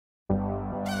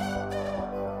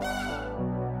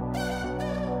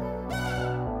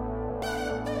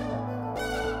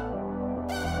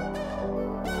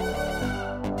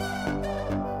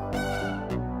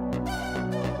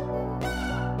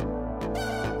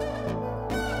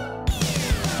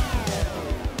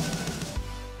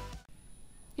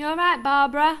alright,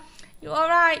 Barbara? You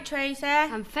alright, Tracy?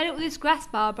 I'm fed up with this grass,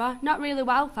 Barbara. Not really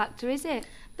wow factor, is it?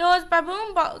 Those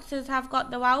baboon boxes have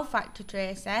got the wow factor,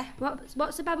 Tracy.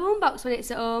 What's a baboon box when it's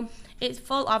at home? It's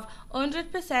full of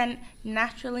 100%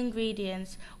 natural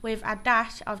ingredients with a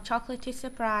dash of chocolatey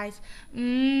surprise.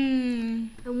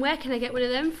 And where can I get one of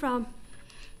them from?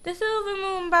 The Silver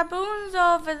Moon Baboons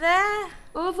over there.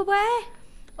 Over where?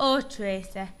 Oh,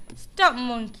 Tracy, stop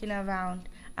monkeying around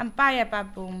and buy a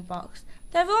baboon box.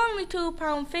 They're only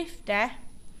 £2.50.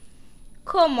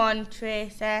 Come on,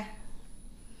 Tracy.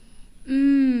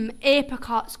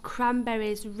 Apricots,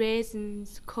 cranberries,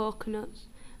 raisins, coconuts.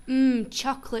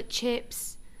 Chocolate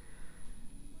chips.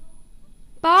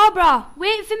 Barbara,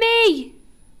 wait for me!